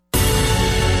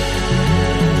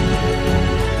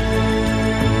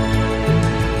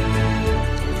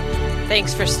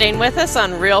Thanks for staying with us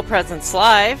on Real Presence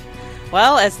Live.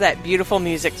 Well, as that beautiful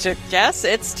music suggests,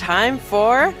 it's time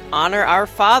for Honor Our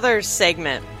Fathers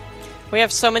segment. We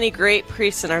have so many great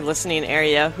priests in our listening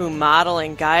area who model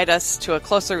and guide us to a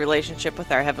closer relationship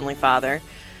with our Heavenly Father.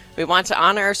 We want to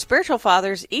honor our spiritual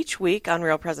fathers each week on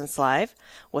Real Presence Live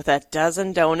with a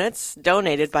dozen donuts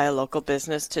donated by a local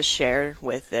business to share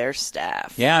with their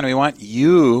staff. Yeah, and we want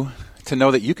you to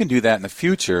know that you can do that in the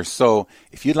future. So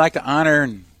if you'd like to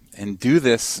honor and do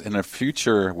this in a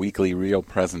future weekly Real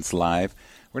Presence Live,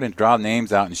 we're going to draw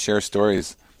names out and share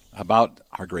stories about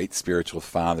our great spiritual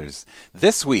fathers.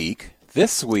 This week,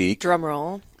 drum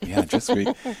roll. Yeah, this week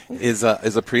is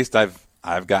a priest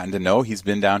I've gotten to know. He's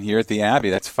been down here at the Abbey.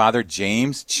 That's Father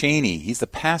James Cheney. He's the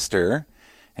pastor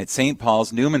at St.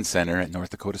 Paul's Newman Center at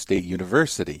North Dakota State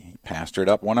University. He pastored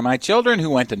up one of my children who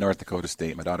went to North Dakota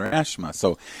State, my daughter Ashma.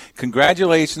 So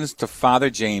congratulations to Father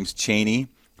James Cheney.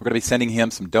 We're going to be sending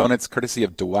him some donuts courtesy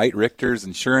of Dwight Richter's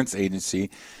Insurance Agency.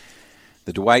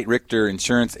 The Dwight Richter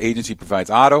Insurance Agency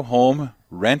provides auto, home,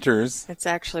 renters. It's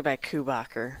actually by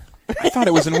Kubacher. I thought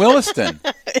it was in Williston.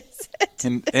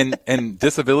 And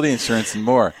disability insurance and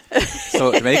more.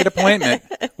 So to make an appointment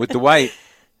with Dwight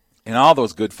and all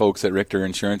those good folks at Richter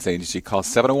Insurance Agency, call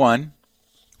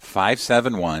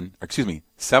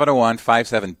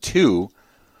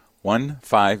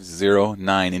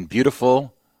 701-572-1509 in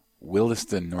beautiful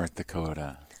Williston, North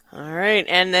Dakota. All right,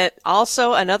 and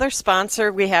also another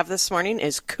sponsor we have this morning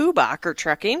is Kubacher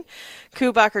Trucking.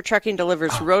 Kubacher Trucking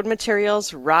delivers road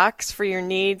materials, rocks for your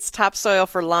needs, topsoil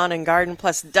for lawn and garden,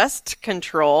 plus dust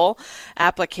control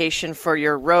application for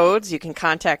your roads. You can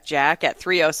contact Jack at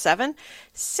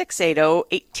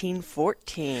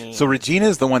 307-680-1814. So Regina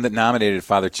is the one that nominated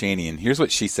Father Cheney, and here's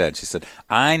what she said. She said,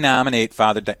 I nominate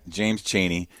Father James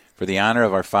Cheney for the honor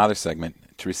of our Father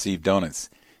segment to receive donuts.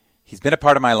 He's been a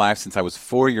part of my life since I was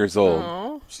 4 years old.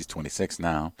 Aww. She's 26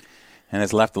 now, and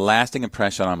has left a lasting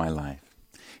impression on my life.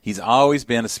 He's always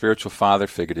been a spiritual father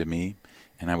figure to me,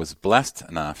 and I was blessed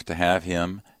enough to have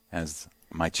him as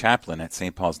my chaplain at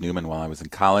St. Paul's Newman while I was in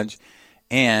college,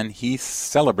 and he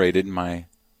celebrated my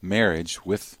marriage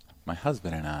with my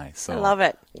husband and I. So I love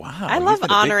it. Wow. I love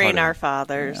honoring our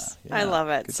fathers. Yeah, I love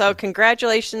it. So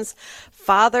congratulations,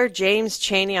 Father James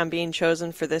Cheney, on being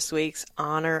chosen for this week's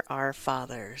Honor Our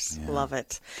Fathers. Yeah. Love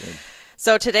it. Good.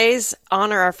 So today's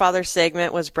Honor Our Fathers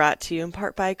segment was brought to you in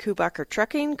part by Kubacher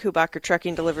Trucking. Kubacher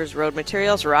Trucking delivers road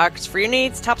materials, rocks for your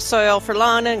needs, topsoil for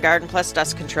lawn and garden, plus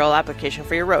dust control application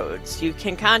for your roads. You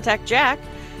can contact Jack,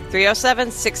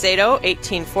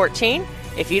 307-680-1814.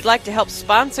 If you'd like to help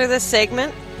sponsor this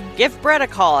segment, give Brett a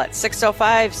call at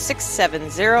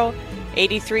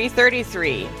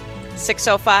 605-670-8333.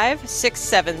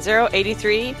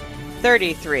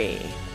 605-670-8333.